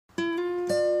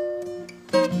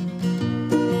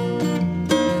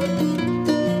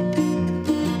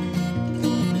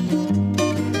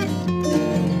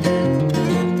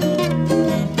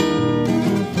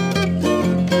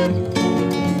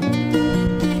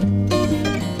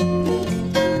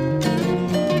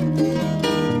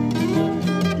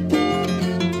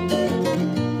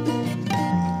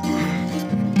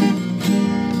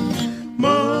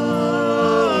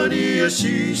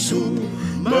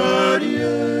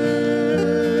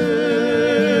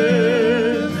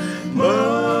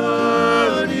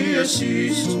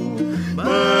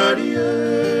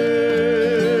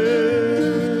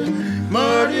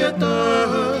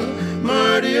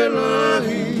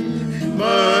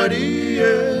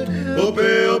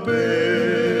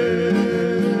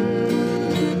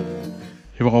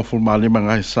Hala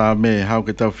Mālié Saame hau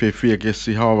ke tau whiwhia ke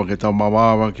si hawa ke tau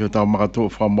mawawa ki o tau makatu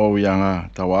whamau ianga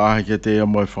tau ahi ke te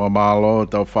mo whamalo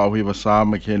tau whauhiwa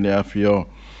Saame ke ne awhio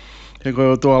he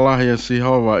koe o toa lahi a si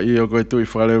hawa i o koe tui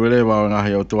whalewelewa o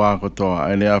ngahi o toa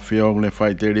kotoa e ne awhio ne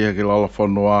whai te riha ke lala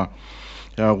whanua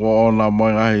ia ko ona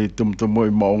mo ngahi tumtumu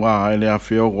i mo ngā e ne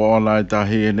awhio ko ona i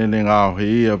tahi e nene ngāo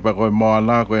hi ia pa koe mo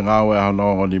ana koe ngāo e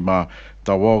hanongo ni ma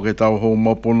tau o ke tau hou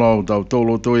mopuno, tau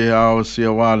tolu tui hao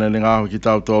sia wane ni ngaho ki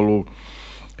tau tolu.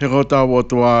 He ko tau o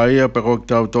tua ia pe ko ki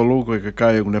tau tolu koe ke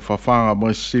kai kune whawhanga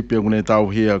mo sipi kune tau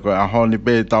hia koe ahoni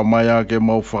pe tau maia ke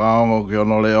mau whakaongo ki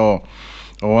ono leo.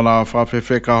 O wana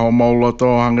fakafeangai ho mau loto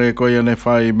hange koe ane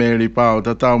whai meri pao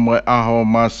ta tau mo aho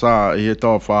masa i he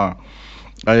tofa.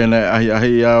 Ai ane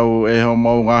ahi au e ho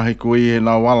mau ngahi kui he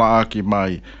na wala aki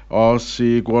mai. O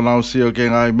si kua nau si o ke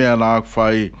ngai mea na aku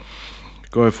whai.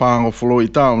 Ko e whango fulu i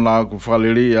tau nā ku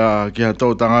whaliria ki ha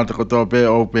tō tangata ko tō pe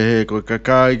o pe he ko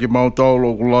kakai ki mau tōlo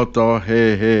ku loto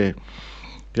he.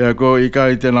 Kia ko i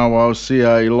kai tēnā wau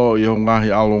sia i lo i ho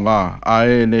ngahi alunga. A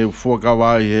e ne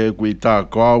fuakawai he ku i tā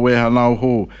ko awe hanau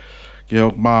hu ki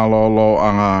ho mālolo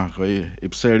anga. Ko i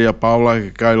ipseria paula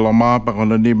ki kai Loma pa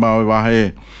kona ni mau i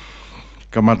wahe.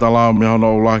 Ka matalau me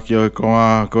hono ulaki o i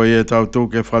konga, ko i e tau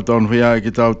tuke whaton huia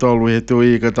ki tau tolu he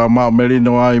tui, ka tau mau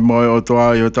merino ai moe o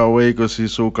toa i ho tau eiko si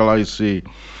sukalaisi.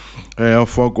 E o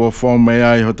foku o fome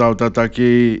ai ho tau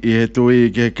tataki i he tui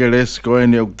ki he keresi ko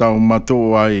eni o tau matu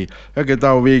ai. E ke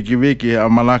tau wiki a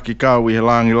manaki kau i he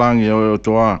langi o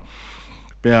toa.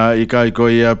 Pea i kai ko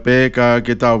ia peka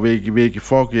ke tau wiki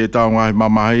foki e tau ngahi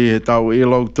mamahi, he tau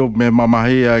ilo tup me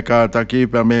mamahi ai kātaki,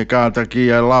 pea me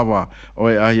kātaki ai lava o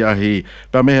e ahi.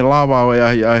 Pea me lava o e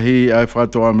ahi ai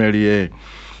whatoa meri e.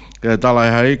 Ke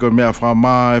talai hai ko mea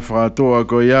whama e whatua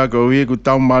ko ia ko hui ku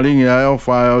tau maringi ai o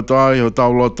whae o tai ho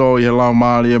tau loto i he Hala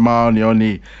Mālié maoni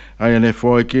oni. Ai ane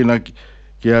fōe kina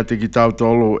ki ate ki tau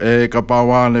tolu e ka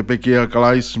pawane pe kia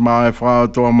kalaisma e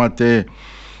whatua mate.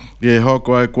 Ie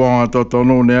hoko ai kuanga to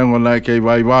tonu neango nai kei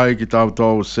vai ki tau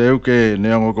tau seuke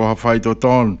neango ko hawhai to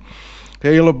ton.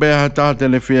 He ilo beha tāte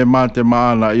ne fie mate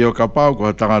maana i o ka pau ko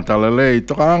ha tangata'eiki lei.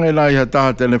 Toka ange nai ha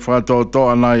tāte ne whato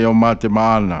toa nai o mate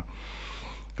maana.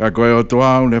 Ka koe o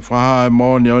tuau ne whaha e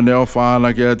moni o ne o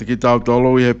whaana ki ati ki tau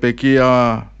tolu i he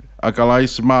pekia a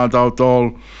kalaisi maa tau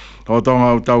tolu. O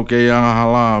tonga o tau kei anga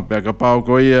hala. Pea ka pau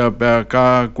ko ia pea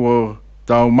ka kua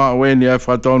tau maweni e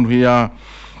whatonu hia.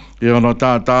 I ono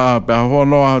tātā, pia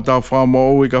hono a tau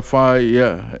whamo ui ka whai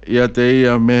ia te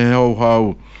ia me hau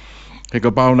hau. He ka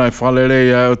pau nai whalere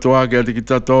ia o tuake ati ki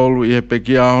tatolu i he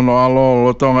pekia hono alo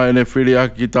lo tonga ene whiri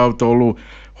aki ki tau tolu.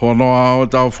 Hono a o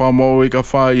tau whamo ui ka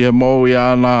whai i he mou i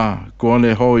ana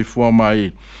kone hoi fua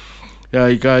mai. Ia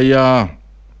i ka ia,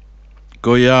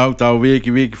 ko ia au tau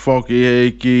wiki whoki i he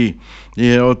iki.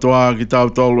 I he o toa ki tau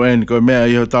tolu eni, ko mea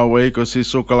i ho tau eiko si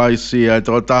sukalaisi ai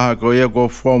tō taha ko ia ko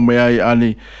whome ai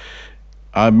ani.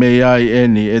 A me ai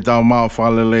eni e tau mau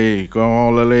whalele, ko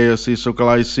holele o si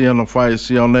sukalaisi ano whai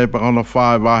Sione pa kono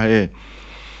whai wahe.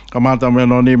 Ka mata me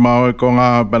no ni mau e ko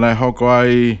ngā panai hoko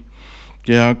ai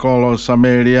ki ha kolo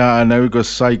Sameria ana uko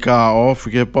saika off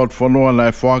ki pot fonua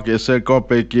na whake e se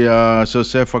kope ki a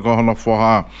Josefa ko hono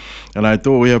whaha. Ana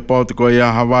tu i he pot ko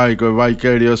ia Hawaii ko vai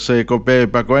keri o se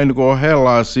kope pa ko eni ko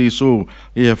hela si su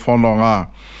i he whono ngā.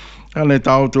 Ane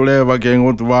tau tu lewa ke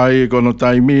ngutu vai kono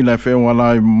taimi na whenua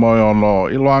nai moi ono.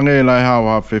 I loange nai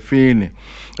hawa whewhini.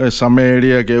 E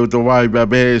Sameria ke utu vai bea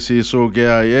behe si su ke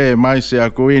ai e maisi a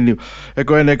kuini. E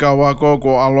ko ene ka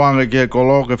wakoko aloange ke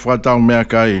koloke whatau mea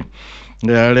kai.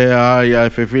 E area ai ai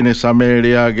whewhini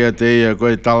Sameria ke te ia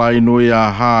koe talai nui a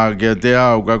haa ke te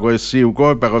au ka koe siu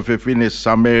koe pa koe whewhini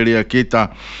Sameria kita.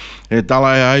 E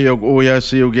talai ai o uia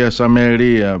siu ke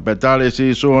Sameria. Pe tale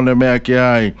si suone mea ki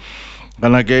ai.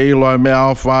 Kana ke ilo me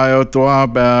au whae o toa,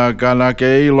 kana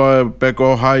ke ilo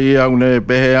peko hai au ne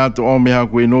pehe atu omi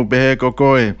haku inu pehe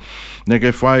kokoe. Ne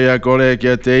ke whai a kore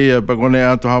kia te ia, peko ne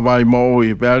atu Hawaii mo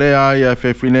ui. Pea lea ia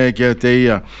whewhine kia te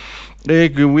ia. E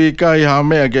ki wikai ha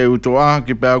mea ke utoa,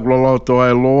 ki pea kuloloto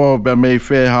e loa, pea mei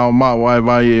whē hao mau ai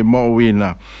vai e mo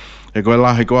uina. E koe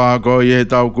lahi ko a ko i he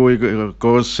tau kui,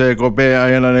 ko se ko pea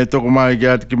ena ne toko mai ki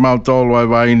ati ki mau tolu ai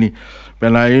vai ni.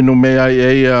 Pena inu mea i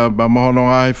eia, ba mohono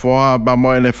ai foa, ba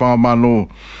mo ene wha manu.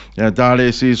 Ya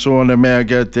tale si Sione mea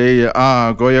kia te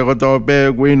ia, ko ia koto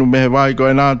pea ku inu mehe vai ko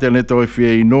e nā tene toi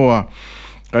fie inoa.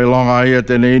 Kai longa ia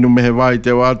tene inu mehe vai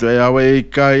te watu, e awe i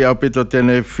kai au pito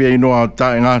tene fie inoa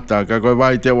tae ngata. Ka koe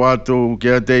vai te watu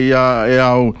kia te ia e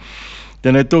au.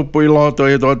 Tene tupu i loto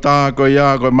e tō tā ko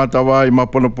ia koe matawai ma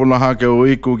puna hake o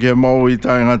iku ki he mou i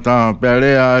tae ngata. Pea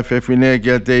lea e whewhine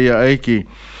kia te ia eiki.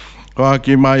 Ko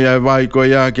haki mai ai vai ko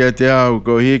ia kia te au,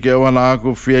 ko hike wana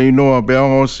aku fie inoa, pe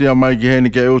ongo sia mai ki heni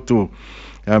ke utu.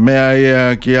 Ya mea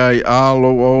ia ki ai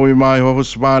alo o ui mai ho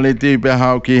Huspaniti pe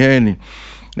hau ki heni.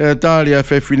 E tali a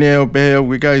whewhine o pehe o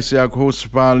kikai se aku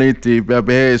Huspaniti pe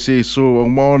pehe si su o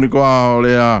moni ko aho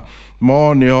lea,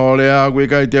 moni ho lea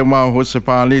kikai te mau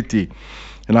Huspaniti.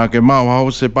 Nā ke mau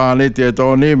Huspaniti e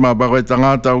tō nima pa koe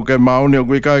tangata o ke mauni o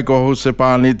kikai ko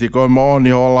Huspaniti ko moni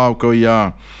ho lau ko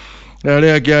ia. E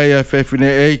rea ki ai e whewhine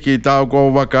eiki tau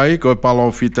ko wakai ko palo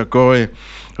fita koe.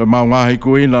 Ko mau ngahi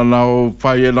kuina nau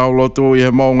whai e nau lotu i he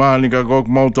mau ngani ka kok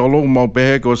mau tolu mau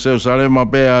pehe ko seu sarema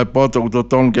pea e poto kuto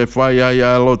ton ke whai ai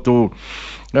e lotu.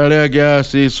 E rea ki ai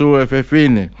si su e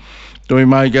whewhine. Tui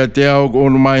mai kia te au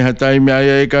unu mai ha taimi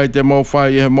ai e kai te mau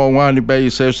whai i he mau ngani pe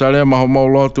i seu sarema ho mau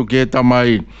lotu ki he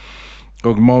tamai.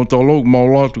 Ko ki mau tolu mau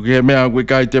lotu ki he mea kui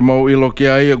kai te mau ilo ki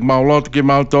ai mau lotu ki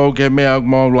mau tau ki he mea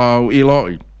mau lau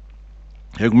iloi.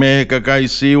 He me ka kai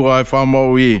siwa e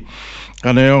whamau i.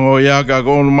 Kane ongo ia ka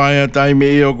konu mai a taimi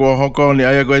i o ko hokoni,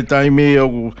 aia koe taimi i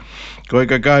o koe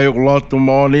ka kai o lotu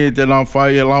moni, te nau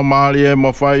whai e Hala Mālié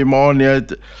mo whai moni e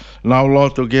nau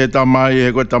lotu ki he tamai,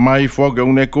 he koe tamai whoke,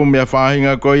 une kumi a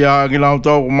whahinga koe ia ki nau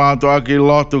tōku mātua ki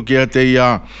lotu ki a te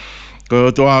ia.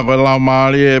 Koe toa koe Hala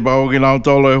Mālié, pa o ki nau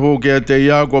tolo e hu ki a te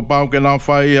ia, ko pau ke nau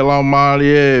whai e Hala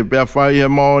Mālié, pia whai he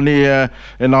moni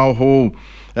e nau hu.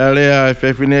 E lea e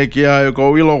whewhine ki ai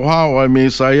ko ilo hao ai mi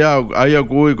sa iau, ai a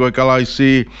kui koe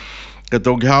kalaisi, ke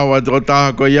toki hao ai tō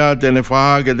taha ko ia tene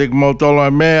whaha ke te kumotolo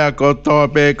e mea ko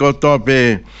tope,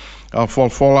 a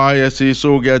wholwhola ai e si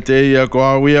su ki a te ia ko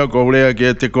au ia ko lea ki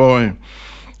a te koe.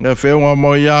 E whiunga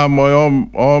mo ia mo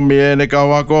omi e ne ka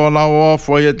wako nau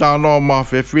ofo i e tāno ma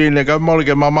whewhine, ka mori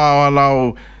ke mamao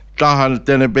nau taha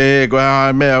tene pehe koe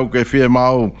hae mea uke whie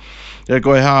mau. E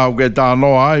koe hao ke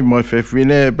tāno ai mo e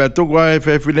whewhine, pe tuku ai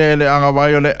whewhine ne anga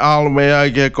vai o ne alume ai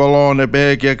ke kolone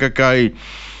pehe ki a kakai.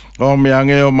 O me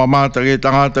ange o mamata ki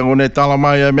tangata ngune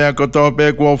talamai e mea koto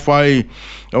pe kua whai.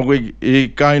 O kui i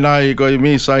kainai ko i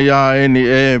misa ia eni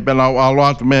e penau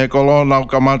aluatu mehe kolona o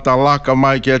kamata laka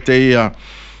mai ki a te ia.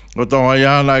 O tonga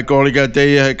iana e kori ka te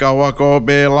ia he ka wako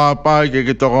pe la pai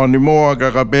ke toko ni mua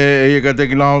ka ka pe e ka te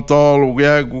kinau tolu ki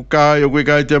a kukai o kui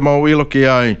kai te mau ilo ki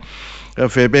ai. E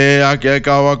whebe a ki e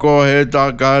kawa ko he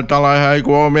ka talai hai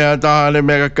ko mea tahane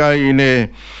mea kai ine.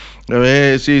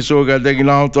 E si su ka te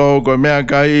kinau tō ko mea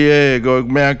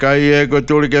kai ko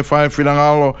turi ke whai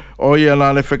whinangalo o ia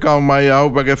nā le whekau mai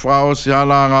au pa ke whao si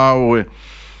hana ngā ue.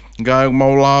 Ka e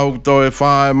mau lau tō e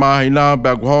whae mahi nā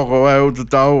pa ku hoko e utu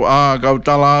tau a kau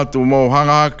tala atu mo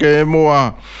hanga ke e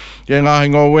mua. Ke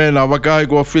ngahi ngō wena wakai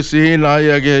ko whisi hina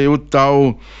ia ke utu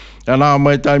tau. Ya nā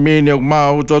mai taimini o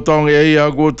mau totongi e ia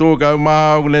kutu ka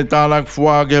mau ne tānak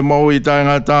fua ke mau i tai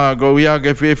ngata ko ia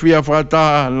ke whiwhia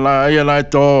whata na ia nai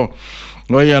tō.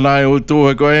 No ia nai utu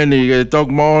he ko eni ke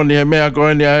tok moni he mea ko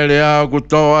eni aere au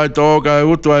kuto ai tō ka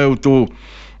utu ai utu.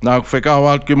 Nā ku whekau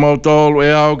atu ki mau tōlu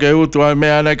e au ke utu ai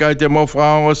mea ne kai te mo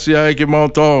whaongo sia e ki mau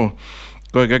tō.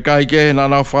 Ko ke kai ke na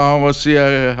nā whaongo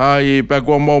sia hai pe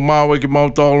kua mau e ki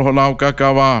mau tōlu ho nau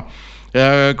kakawa.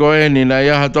 E ko eni na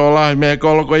ia hato lahi me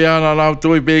kolo ko iana nau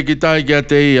tui pe ki tai ki a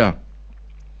te ia.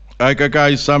 Ai ka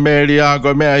kai Saame a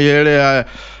ko mea here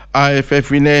a e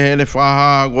whewhine he ne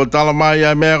whaha ko talamai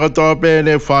a mea ko tō pe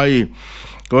ne whai.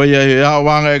 Ko ia he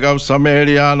awanga e kau Saame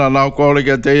na nau kolo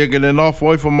ki a te ia ki ne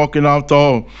nofo i whamoki nau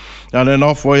tō. Ya ne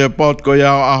nofo i e pot ko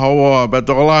iau ahoa. Pa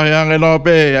toko lahi ange no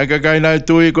pe. Ai ka kai nai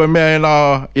tui ko mea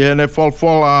i he ne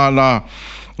wholwhola ana.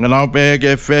 Ngana pe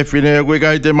ke fefine ko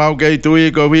kai te mau ke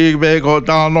tui ko wi be ko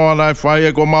ta no na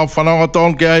fai ko mau whanau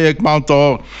ton ke ai mau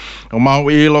to o mau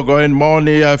I lo ko en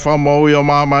moni ai fa mo yo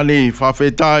mamani fa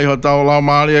fetai ho tau Hala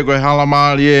Mālié ko Hala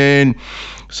Mālié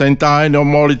sentai no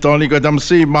moli toni ko tam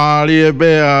si Mālié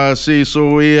be si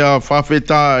suia fa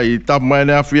fetai tap mene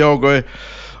afio ko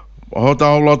ho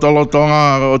tau lo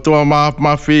Tonga o tua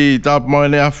ma fi tap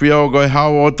mene afio ko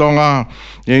hau o Tonga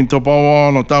Ing to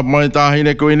no tap mo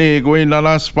tahine kuini kuina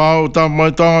las pau tap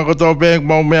mo Tonga ko to bek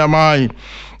mo mea mai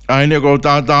aine ko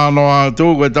tata no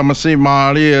tu ko tamasi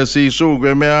Mālié si su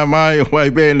ko mea mai wai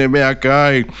bene mea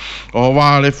kai o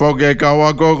vale foke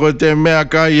kawa ko te mea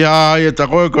kai ha e ta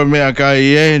ko mea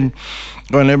kai en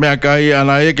ko ne mea kai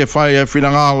ana e ke fai e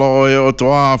finangalo o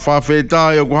toa fa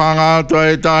feta o hanga to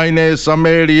e taine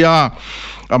Sameria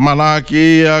a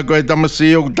manaki ko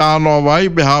tamasi o tano vai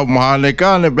be ha male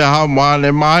kane be ha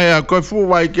male mai ko fu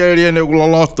vai ke ne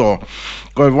gloloto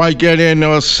ko vai ke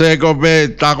ne se ko be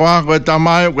ta ko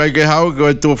tamai ko ke ha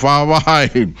ko tu fa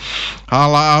vai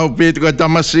hala au pit ko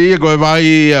tamasi ko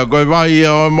vai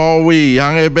o mowi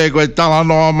hange be ko tala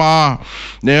no ma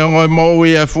ne o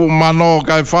mowi e fu mano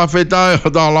ka fa feta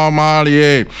o Hala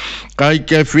Mālié kai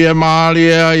ke fie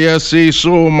Mālié ia si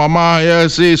su mama ia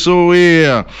si su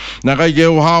ia na kai ke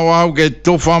hau ke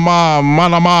tufa ma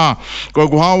mana ma ko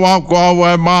hau ko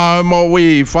e ma mo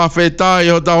wi fa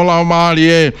fetai o Hala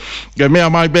Mālié ke mea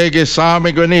mai be ke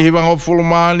Saame ko ni hiwa o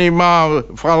fulmani ma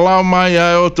falau mai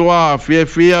o tua fie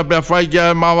be fai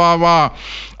ke ma wa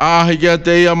ahi ke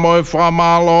te ia mo fa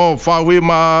malo fa wi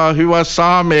ma hiwa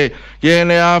Saame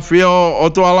Yene a fio o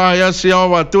tua la ia si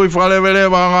ova tui whalewele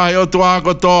ngai o tua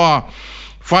kotoa.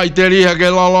 Whaiteria ke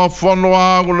lalo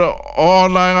whanua o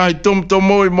ngai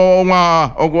tumtumui mo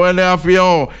ngā o koene a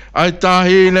fio. Ai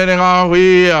tahi nere ngā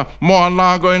huia mo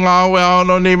anā koe ngā ue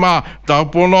ono nima tau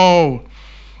pono.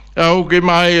 E uki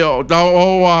mai tau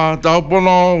oa, tau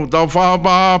pono, tau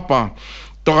whapapa.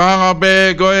 Tokanga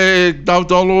be koe tau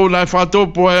tolu nai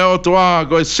whatupu e o tua,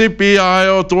 koe sipi a e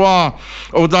o tua,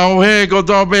 o tau he ko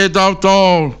tau be tau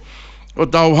tau, o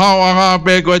tau hauanga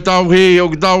be koe tau hi, o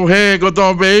tau he ko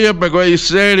tau be ia be koe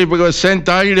Iseri, be koe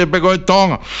Sentaile, be koe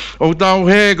Tonga, o tau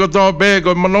he ko tau be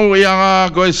koe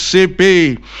manuianga koe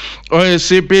sipi, koe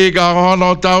sipi ka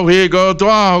hono tau hi ko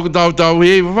tua, o tau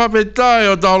hi,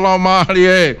 whapetai o tau Hala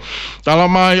Mālié. Tala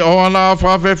mai o ana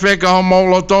faifekau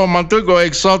molo to mantu ko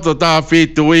Ekisoto ta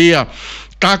fitu ia.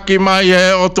 Kaki mai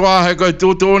e o toa he koe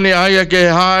tutuni aia ke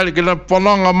haere ke na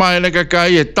pononga mai ne ka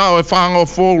kai e tau e whango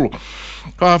fulu.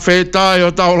 Ka whetai o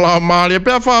tau Hala Mālié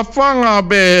pia whawhanga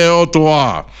be o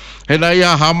toa. He na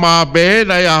ia hama be,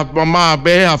 na ia ma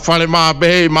be, ha whale ma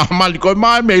be, ma mali koe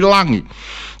mai me langi.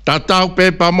 Ta tau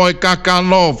pepa moi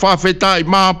kakano, whawhetai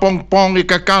mā pong I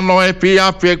kakano e pi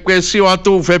afi e kwe siwa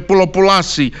tu fe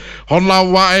pulopulasi. Hona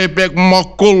wa e pek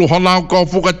mokulu, hona ko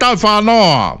fuka tau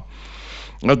whanoa.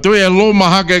 Nga tui e Loma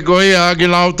hake ko ia aki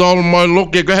lau tolu moi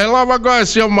luki, ko he lawa ko e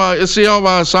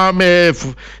sioma Saame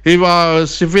hiwa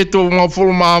sifitu mo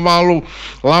fulma walu.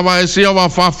 Lawa e sioma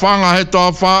whawhanga he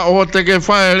toa wha o teke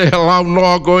whaere lau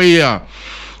noa ko ia.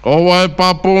 O e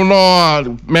papu noa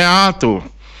me atu.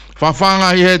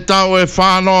 Whawhanga I he tau e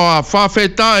whanoa,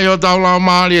 whawhetai o tau Hala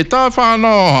Mālié, tā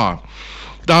whanoa.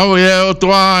 Tau he o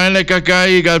tua ene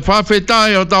kakai, kai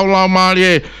whawhetai o tau Hala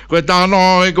Mālié, koe tā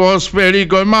noa e ko speri,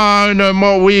 koe mā ene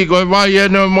mo wi, koe vai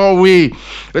ene mo wi,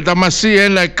 koe tā masi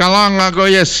ene kalanga koe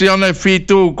e Sione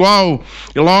fitu kau,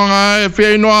 I longa e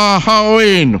whienoa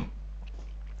hauinu.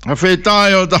 A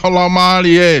whetai o tau Hala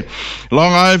Mālié,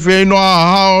 longa e whienoa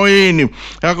hauinu.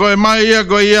 Hea koe mai ia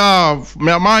koe ia,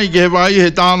 mea mai ke he vai he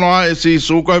tānoa e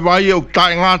sisu, koe vai o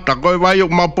tai ngata, koe vai o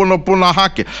mapuna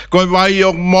hake, koe vai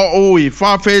o mo ui,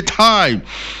 wha whetai.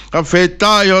 A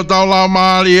whetai o tau Hala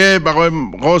Mālié, pa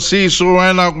koe sisu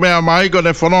ena mea mai, koe ne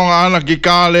whanonga ana ki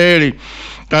kāleri.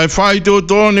 Kai whai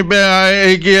tūtoni bea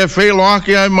e ki e whilo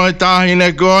aki ai mai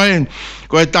tāhine koe.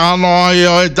 Koe tānoa I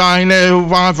o e tāhine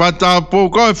huvai whatapu,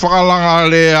 koe whakalanga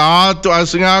le atu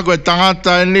asinga koe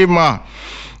tangata e nima.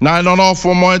 Nai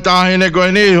nonofo mo e tāhine koe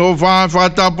ni huvai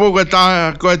whatapu,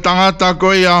 koe tangata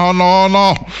koe ia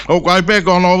hono, o koe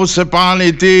peko no use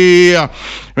pani tia.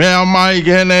 Mea mai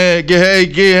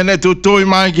ki hene tutui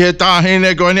mai ki he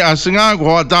tāhine koe ni asinga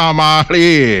koe tā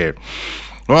Mālié.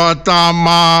 O tā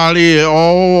Mālié,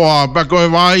 oa, pa koe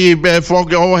vai be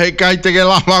whoke o he kaiteke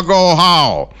lava ko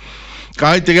hao.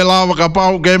 Kaiteke lava ka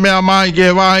pau ke mea mai ke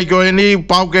vai koe ni,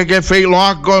 pau ke whilo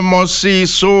ako mo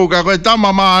sisu, ka koe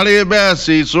tama Mālié bea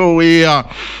sisu ia.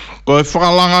 Ko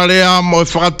whakalanga lea mo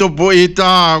whakatupu i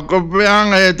tā, ko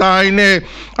peanga e tāine,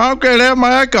 au ke lea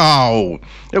mai ka au.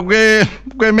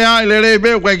 Ke mea i lere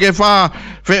be, ke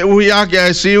whe uhi ake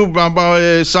e siu pamba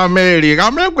e Sameri. Ka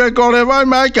mea ke kore vai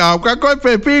mai ka au, ka koe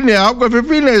pepine au, koe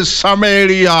pepine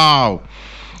Sameri au.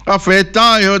 A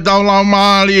whetai ho tau Hala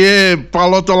Mālié,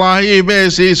 palotolahi be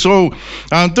si so.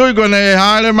 Antui kone e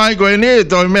haere mai koe ni,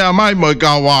 toi mea mai mo i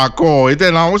ka wako. I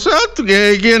tēnā o se atu ke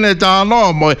e kiene tā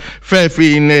no mo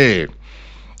whewhine.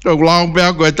 Ko lau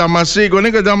pea koe tamasi, ko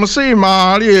ni koe tamasi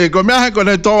Mālié, ko mea he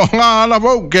kone tō ngā ana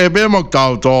wau ke pe mok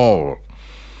tau tō.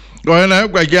 Ko hena he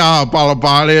koe kia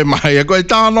palapale mai, e koe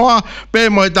tānoa, pe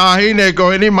mo i tāhine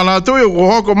koe ni manatui ko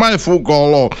hoko mai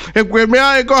fukolo. E koe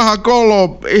mea e koe hakolo,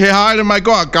 he haere mai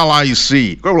koe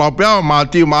kalaisi. Ko lau pea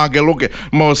mātiu māke luke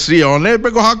mo Sione,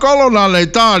 pe ko hakolo nā le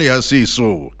Italia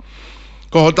sisu.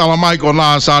 Ko tala mai ko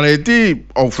nā sareti,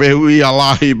 o whehu i a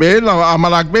lahi be, na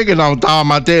amanak peke nau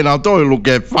tāmate nau toi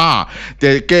luke whā.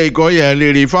 Te kei ko i e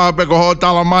liri whā, pe ko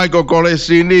tala mai ko kore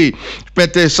sini, pe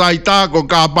te saita ko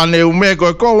kāpane ume,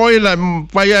 ko kolo ina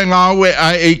pai e ngā ue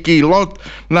a eiki lot,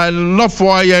 na nofo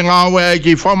ai e ngā ue a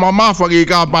eiki whama mawhaki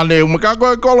kāpane ume, ka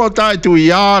koe kolo tai tui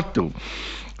atu.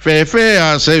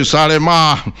 Whewhea seu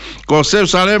sarema, ko seu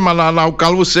sarema na nau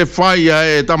kalu se whaia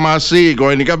e tamasi, ko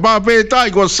eni ka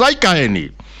pāwhetai ko saikaeni.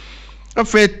 A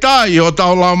whetai o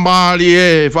tau Hala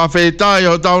Mālié, whawhetai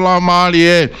o tau Hala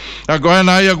Mālié, a ko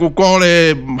ena ia ku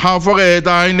kore hawhoke e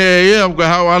taine ia, ko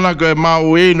hau ana ko e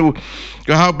mau inu,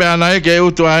 ko hau pe ana eke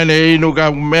utu aine inu,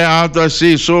 ka mea atu a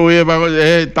si su ia,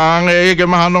 e tānge eke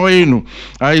mahano inu,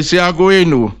 a isi aku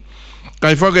inu.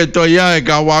 Kai whake to ia e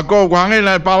ka wako, ko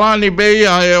hangena e palani pe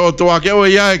ia e o toa ke o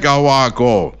ia e ka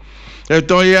wako. E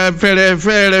to ia e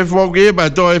where whoki ipa,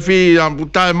 to e whi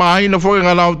tae mahina whoki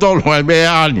ngā nau tolu e me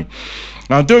ani.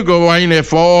 Nā tui ko waine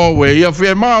whowe, ia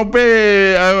whi mau pe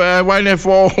waine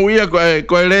whowe ia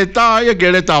ko e leta ia ke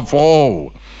leta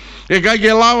whowe. E kai ke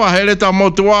lawa he leta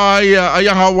motua ia, a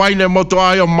ianga waine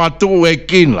motua ia matu e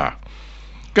kina.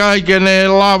 Kai ke ne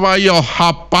lawa ia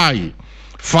hapai.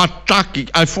 Fataki,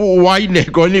 ai fu waine,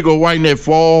 ko ni ko waine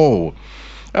fo.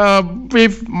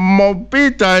 Mo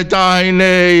pita e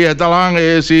taine, e talanga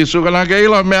e si sukana ke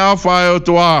ilo me awhai o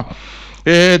tua.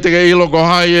 E te ke ilo ko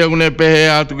hai e une pehe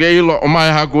atu, ke ilo o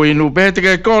mai haku inu. Pehe te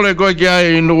ke kore koe ki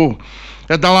ai inu.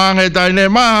 E talanga e taine,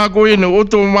 mai haku inu,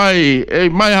 utu mai, e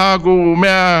mai haku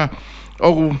mea,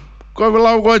 o koe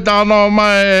lau koe tāno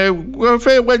mai, koe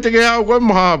whee koe te ke au koe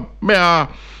maha mea,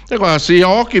 te koa si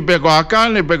hoki pe koa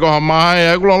kane pe koa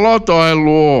mai e kula loto e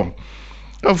luo.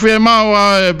 Ka whea mau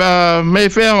e me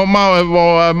whea ho mau e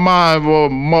vo mai vo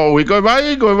mo i koe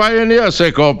vai e nia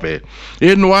se kope.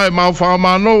 Inu ai mau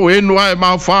whamanu, inu ai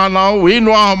mau whanau,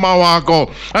 inu ai mau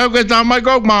ako. Ai ke tā mai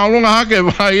kok mau lunga hake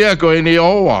vai e koe ni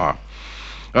oa.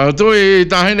 Tui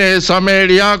tahine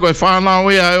Sameria koe whanau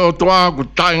ia e o toa ku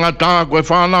taingata, koe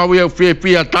whanau ia whea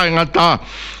pia taingata.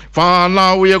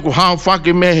 Whanau ia ku hau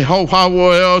whaki me hau hau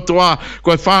e o toa,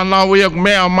 koe whanau ia ku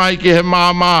mea mai ki he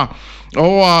māma.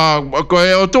 Oa,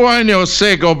 koe o toa ini o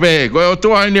seko pe, koe o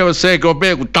toa ini o seko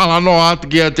pe, ku talano atu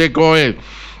ki a te koe.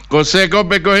 Ko seko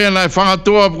pe koe ia nai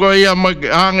whangatua koe ia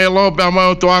hange lope a mai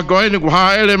o toa koe ini, ku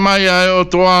haere mai a e o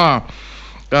toa.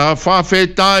 Ka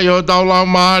whawhetai o tau Hala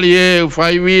Mālié,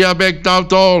 whaiwia bek tau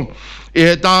tol. I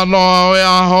he tānoa o e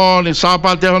aho ni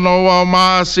Sapate hono o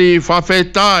maasi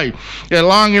whawhetai. E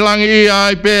langi i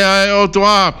ai pe ai o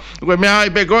tua. Koe mea ai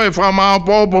pe koe whamao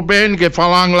popo pen ke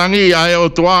whalangi i ai o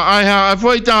tua. Ai ha, ai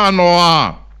whoi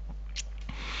tānoa.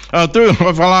 Tui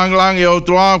whalangi o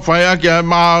tua, whai aki ai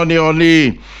mao ni o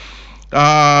ni.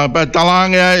 Pa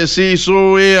talangi ai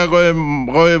sisu ia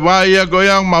koe vai ia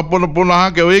koe ang ma puna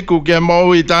hake o iku ke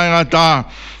mou i taingata.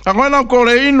 A koe nau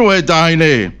kore inu e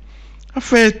taine. A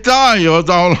whetai o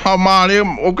tau Hala Mālié,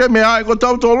 o ke mea e ko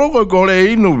tau tolo koe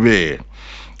kore inu be.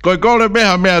 Koe kore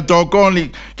beha mea tō koni.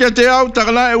 Kia te au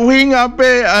takana e uhinga be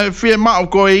a whie mao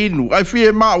koe inu, a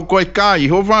whie mao koe kai,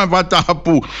 ho whae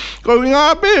watahapu. Koe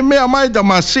ngā be mea mai ta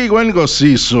masi koe ni ko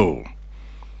siso.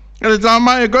 Kare tā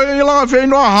mai koe i longa whee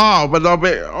noa hao, pa tau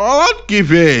be, o at ki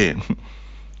whee.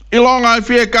 I longa e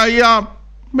whie kai ia,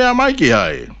 mea mai ki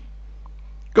hai.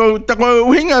 Ko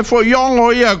uhinga fo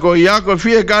yongo ia ko ia ko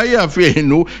fie ka ia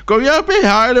finu ko ia pe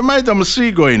haere mai tam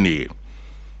si ko ni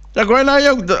ta ko na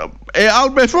ia e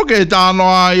albe fo ke ta no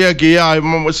ia ki ia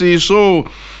si so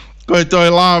ko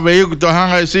to la ve ko to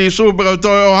hanga si so pero to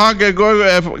ha ke ko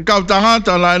ka ta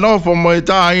hata na no fo mo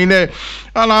ta ine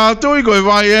ala tu ko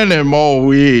vai ene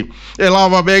mo wi e la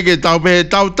va be ke tau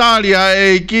talia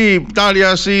e ki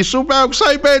talia si so pe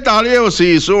sai pe talia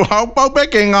si so ha pa pe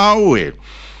ke ngau e.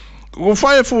 Ko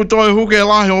whae fu toi huke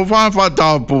lahi o whawha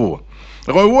tapu.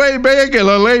 Ko wei be ke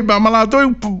la lei ba mala to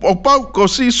o pau ko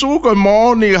si su ko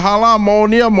mo ni hala mo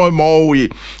ni mo ui.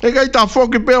 E kai ta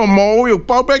foki pe o mo ui o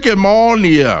pau pe ke mo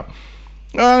ni a.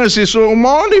 Si su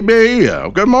mo ni be ia.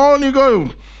 Ke mo ni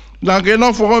ko na ke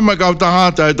no fo ma ka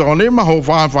tangata e toni ma ho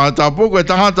fa ta po ko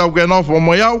tangata ke no fo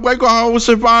mo ya ko ha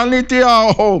se fa ni ti a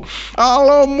o.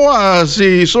 Alo mo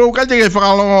si su ka te ke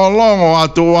fa longo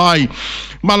atu ai.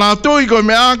 Mana tu ko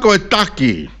me a ko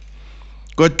taki.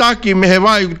 Ko taki me he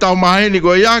vai tau maheni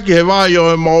ko ia ki he vai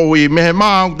o mo ui me he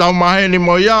maa tau maheni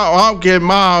mo ia o hau ki he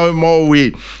maa o mo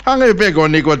ui hange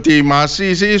peko ni ko ti ma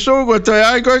si su ko te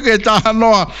ai ko ke taha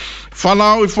noa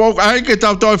whanau i fok ai ke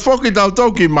tau toi foki tau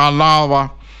toki manawa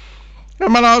e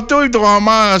manau tui toka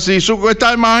maa si su ko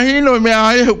tai mahino me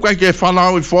ai ko ke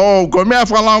whanau i fok ko mea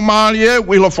Hala Mālié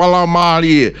ko ilo Hala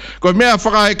Mālié ko mea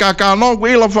whakahe kakano ko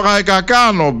ilo whakahe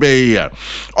kakano beia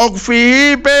o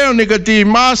whihi peo ni ka ti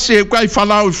masi e kai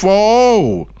whanau i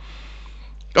fok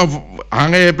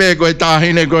hange pe ko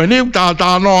tahine ko ni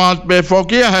ta no at pe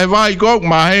fokia he vai ko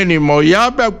maheni mo ya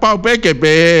pe pau pe ke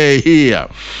pe hia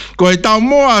ko ta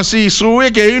mo asi su e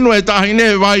ke inu e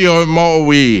tahine vai o mo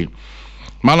wi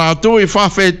mana tu I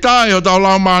fakafeangai o tau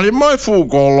lau mali mo e fu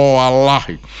ko lo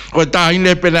alahi ko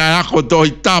tahine pe na ko to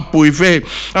I tapu I fe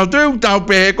au tu tau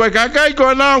pe ko kai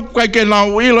ko na ko ke na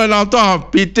ilo na to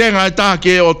pitenga ta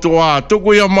ke o tua tu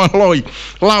ku yo mo loi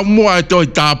la mo e to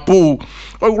tapu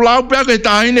o lau pe ke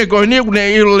tahine ko ni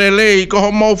ne ilele ko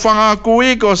mo fanga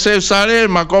kui ko se sare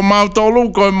ma ko mau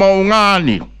tolu ko mo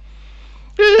ngani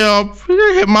ia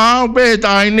he mau pe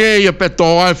tahine ia pe to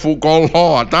ai fu ko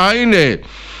lo tahine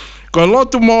ko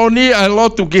lotu mo ni ai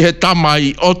lotu ki he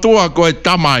tamai o tua ko e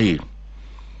tamai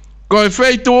ko e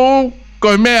feitu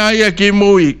ko me ai ki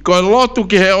mui ko lotu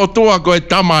ki he o tua ko e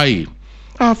tamai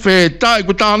a fe tai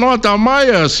ku ta no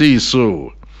tamai a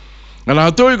sisu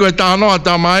na tu ko ta no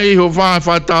tamai ho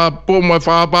fa ta po mo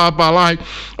fa pa lai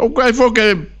o ko fo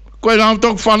ke ko na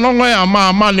to fa no e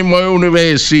ma ni mo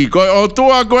universi ko o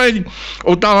tua ko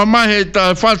o ta ma he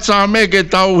ta fa Saame ke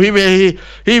ta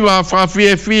hiva fa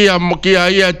fia mo ki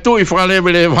ai tu I fa le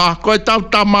va ko ta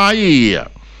tamai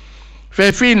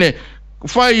fe fine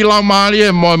fa Hala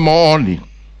Mālié mo oni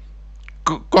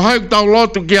ko hai tau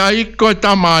lotu ki ai ko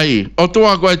tamai o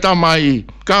tua ko tamai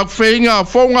ka feinga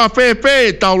fonga pe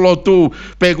tau lotu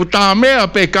pe ku ta mea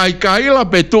pe kai la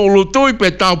pe tu lutu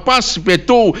pe tau pas pe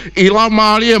tu Hala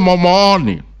Mālié mo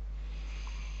oni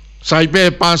sai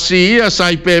pe pasi ia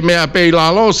sai pe mea pe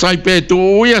lalo sai pe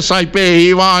tu ia sai pe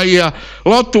hiva ia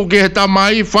lotu ki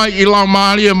tamai fai Hala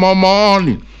Mālié mo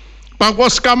oni pa ko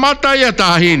skamata ia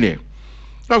tahine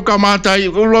tau kamata I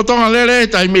lotonga lele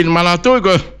tai min malatu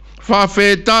ko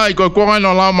fakafeangai ko ko no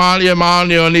Hala Mālié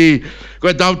maani oni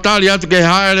ko tau tali atu ke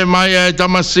haere mai e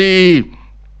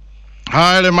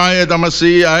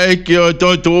tamasi a eki o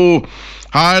toitu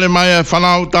haere mai e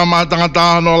whanau tama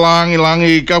tangata no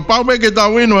langi ka pau me ke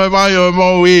tau inu he vai o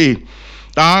mo I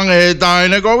tange he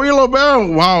taine ko ilo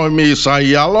beo wau mi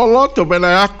sai alo loto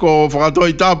pena ako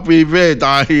whakatoi tapu I ve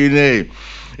tahine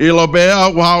ilo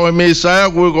beo wau mi sai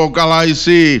aku ko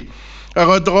kalaisi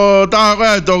ko to ta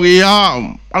ko to ia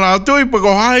ana tu I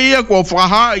ko hai ko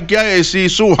faha ki e si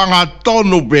su hanga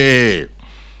tonu be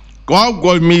ko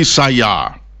mi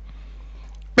saya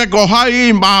pe ko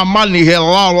hai ma mani he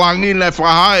la langi le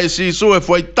faha e si su e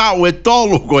foi tau e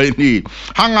tolu ko ni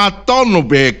hanga tonu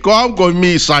be ko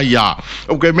mi saya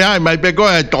o ke mai pe ko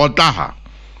e to ta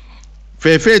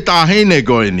fe ta hine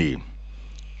ko ni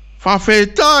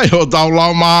fakafeangai o tau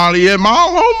lau Mālié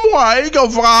maho mua I ka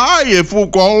whakahai e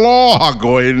whukoloha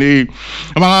koe ni.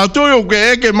 Mana tui ke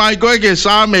eke mai koe ke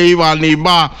Saame iwa ni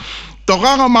ma.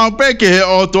 Tokanga mau peke he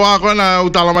o toa koe na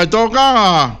utala mai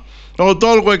tokanga. O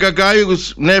tolu koe kakai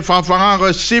ne whawhanga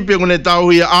koe sipi kune tau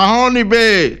hia. Ahoni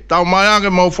be tau mai ake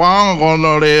mau whanga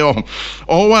kono reo.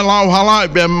 Owe lau halai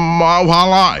be mau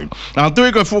halai. Na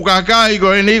tui koe whukakai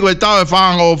koe ni koe tau e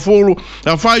whanga o fulu.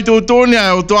 Na whai tūtuni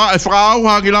e o toa e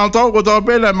whakauha ki lau tau ko tau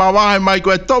pele ma wahe mai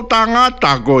koe tau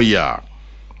tangata koe ia.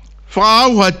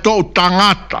 Whakauha e tau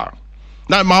tangata.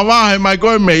 Na ma wahe mai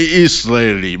koe me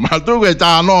Israeli. Ma tu koe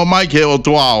tā no mai ke o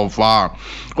toa o wha.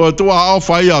 Koe toa o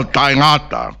wha ia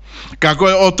tangata. Ka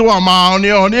koe o tua maoni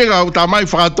o ni ka uta mai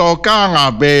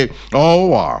whakatokanga be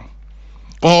oa.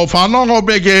 O whanongo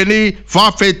be ke ni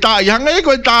fakafeangai hange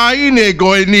koe tā ine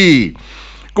koe ni.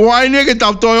 Ko ai ni ke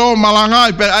tau toi o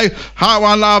malangai pe ai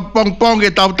hawana pong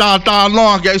ke tau tā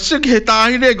noa ke sik he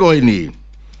tā ine koe ni.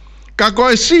 Ka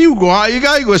koe siu koa I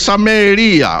kai koe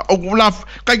Sameria o kula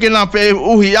kai ke na pe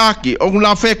uhi aki o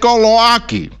kula fe kolo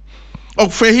aki. O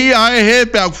fehia e he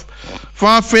pe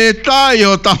fakafeangai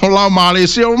o tau lau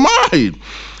Mālié o mai.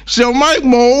 Se o mai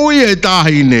mo ui e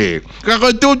tahine. Ka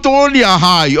koe tutuli a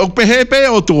hai, o pehepe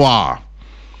o tua.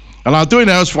 Ala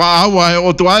tuine os whaaua e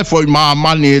o tua e foi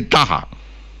maamani e taha.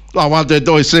 La wate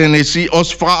toi sene si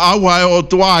os whaaua e o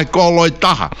tua e kolo e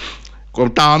taha. Ko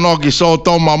tāno ki so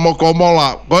toma moko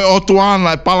mola. Koe o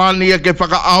tuana e palani e ke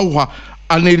whakaauha.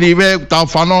 Ani liwe tau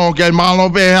whanongo ke malo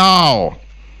pe hao.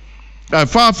 Kai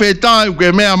whawhetau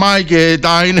ke mea mai ke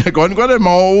tahine koe koe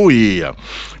mo ui ia.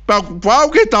 Pau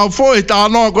ke tau fo e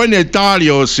tāno koe ne tali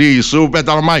o si su pe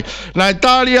tala mai. Nai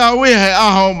tali a ui he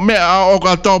aho mea o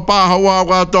ka tō pāhua o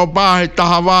ka tō pāhe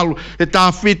taha walu e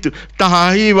taha fitu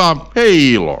taha hiwa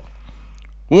he ilo.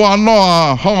 Ua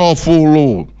noa hongo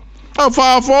fulu. A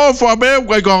whaafofa meu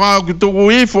kai ko hau ki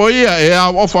tuku ifo ia e a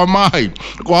ofa mai.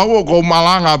 Ko hau ko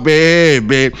malanga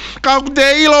be. Kau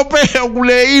te ilo pe o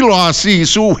kule ilo a si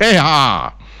su he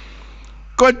ha.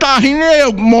 Ko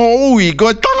tahine mo ui,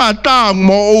 ko tangata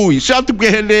mo ui. Se atu ke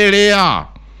hene rea.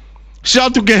 Se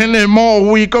atu ke hene mo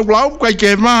ui, ko lau kai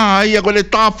ke maha ia ko le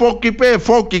tā foki pe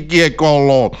foki ki e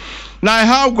kolo. Nai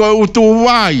hau ko utu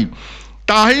wai.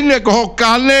 Tahine ko ho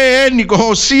kane eni ko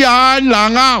ho sia ai la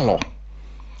ngalo.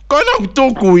 Ko na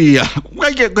tuku ia.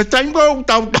 Ko taingo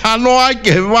tau tano ai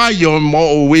ke vai o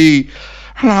mo ui.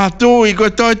 Na tui ko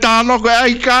toi tano ko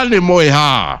ai kane mo e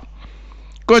ha.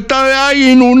 Ko toi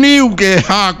ai inu niu ke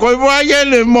ha. Ko vai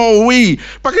ele mo ui.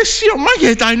 Pa ke si o mai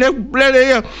ke taine lele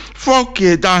ia.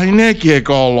 Foki e taine ke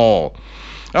kolo.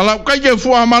 Ala kai ke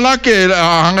fua malake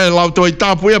hange lau toi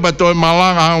tapu ia pa toi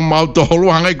malanga hang mau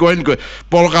tolu hange koen koe.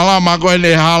 Polokalama koen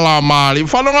e Hala Mālié.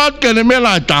 Whanongat ke ne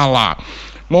mela e tala.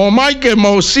 Mo mai ke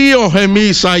mo sio he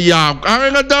misa ia.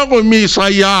 Hange ngata ko misa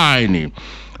ia ini.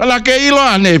 Ala ke ilo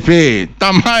ane pe.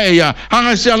 Tamai ia.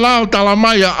 Hange sia lau tala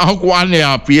mai a hoku ane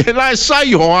api. He lai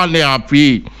sai ho ane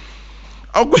api.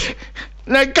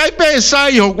 Nei kai pe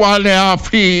sai ho ku ane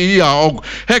api ia.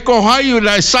 He ko hayu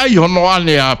lai sai ho no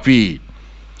ane api.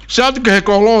 Sa tu ke he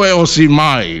ko loe o si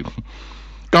mai.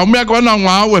 Kau mea koe na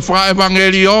ngau e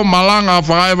faifeangai malanga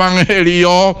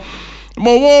faifeangai.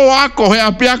 Mo wo ako he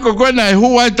apiako koe na e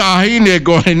hua e tahine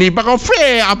koe ni pako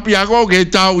whee apiako ke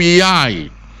tau i ai.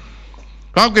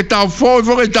 Kau ke tau foi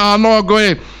ke tānoa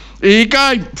koe i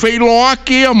kai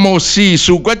wheiloaki a mo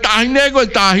sisu koe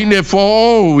tahine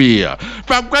fo ia.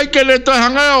 Pako kai ke le toi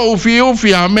hanga o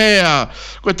ufi a mea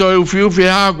koe toi ufi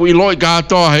haku i loi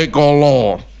katoa he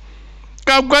kolo.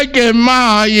 Kau kai ke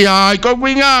maa i ai koe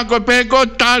winga koe pe koe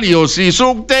tali o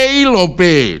sisu te ilo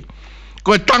pe.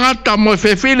 Ko tangata mo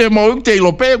fefile mo ukte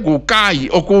ilo pe ku kai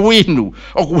o ku winu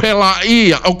o ku hela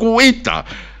ia o ku ita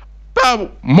pa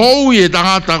mo e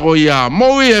tangata ko ia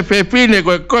mo e fefile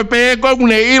ko pe ko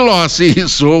ne ilo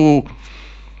asisu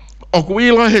o ku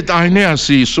ilo he taine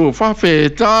asisu fa fe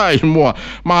tai mo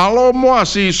malo mo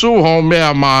asisu ho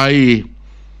mea mai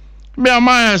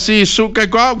asisu ke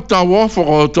ko ta wo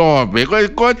fo to be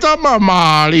ko ta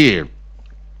mali.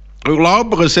 O lau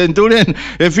pa senturen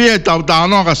e fia tau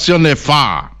tāno ka Sione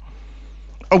wha.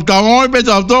 O tau ngoi pe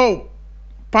tau tau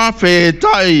pa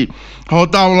whetai ho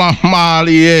tau Hala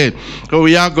Mālié. Ko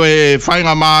ia ko e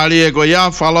whainga Mālié ko ia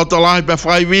whaloto lahi pe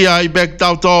whaivia i pek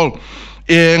tau tau.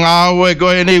 E ngā ue ko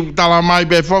e ni tala mai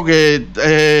pe whoke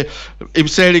i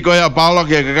pseri ko ia paolo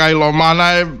ke kai Loma.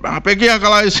 Pe kia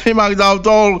kalai sima ki tau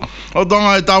tau o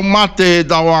tonga e tau mate e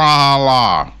tau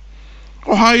hala.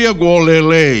 Ko haia ko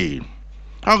lelei.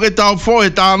 Hau ke tau fo e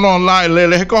tāno nai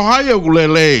lele, he ko haia ku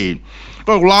lele.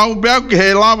 Ko lau pēu ki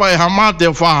he lava e hamate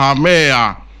o whaha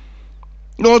mea.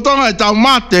 Ko tonga e tau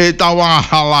mate e tau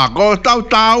ahala, ko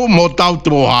tau mo tau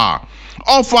toha.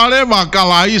 O wharewa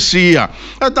kala isia.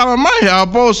 E tala mai a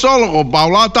po solo ko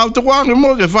paula, tau tukuangi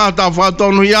mo ke wha tau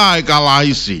whatonu ia e kala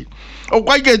isi. O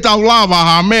kai ke tau lava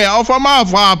ha mea, o whamaa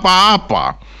wha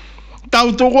apa. Tau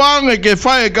tukuangi ke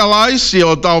whae kalaisi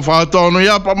o tau whaatonu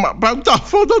ia pa tau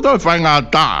whoto toi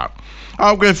whainga tā.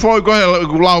 Au ke whoi koe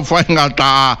lau whainga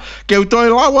tā. Ke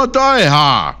utoi laua toi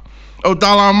ha. O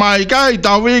tala mai kai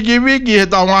tau wiki he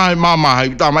tau ngahi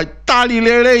mamahi. Tau mai tali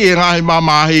lere i ngahi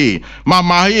mamahi.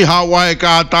 Mamahi hawa e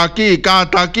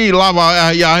kātaki lava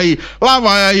e ahi.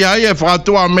 Lava e ahi e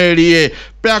whaatua meri e.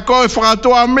 Pea koe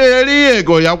whaatua meri e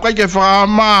koe au kai ke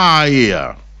whaamai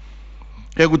ia.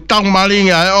 Ke ku tau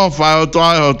malinga e ofa o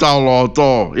toa o tau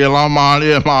loto. E Hala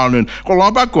Mālié maunun. Ko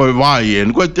lapa koe vai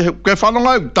en. Koe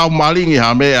whanonga ku tau malingi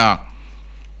ha mea.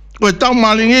 Koe tau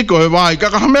malingi koe vai.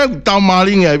 Kaka ha mea ku tau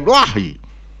malinga e lahi.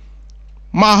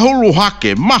 Mahulu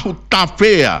hake. Mahu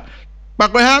tawhea. Pa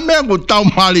koe ha mea ku tau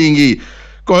malingi.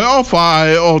 Koe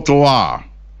ofa e o toa.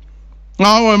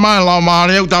 Ngā ue mai Hala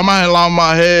Mālié. Ku ta mai Hala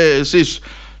Mālié.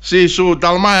 Sisu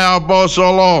tal mai a po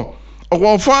solo. O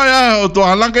ko whaia o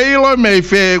toa lake ilo mei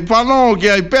whe whanau ki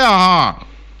ai pēa ha.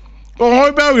 Ko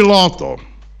hoi bau I loto.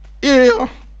 Ia.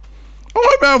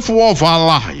 Hoi bau fuo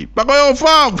whalahi. Pa koe o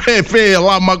whao pepe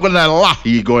lama kona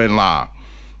lahi koe la.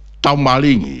 Tau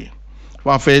malingi.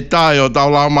 Whawhetai o tau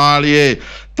Hala Mālié.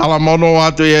 Tala mono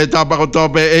atu e tāpako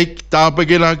tope eiki.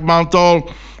 Tāpakina mautol.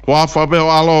 Whawhapeo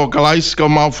alo kalaisko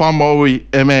mau whamo ui.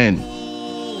 Amen. Hokoatu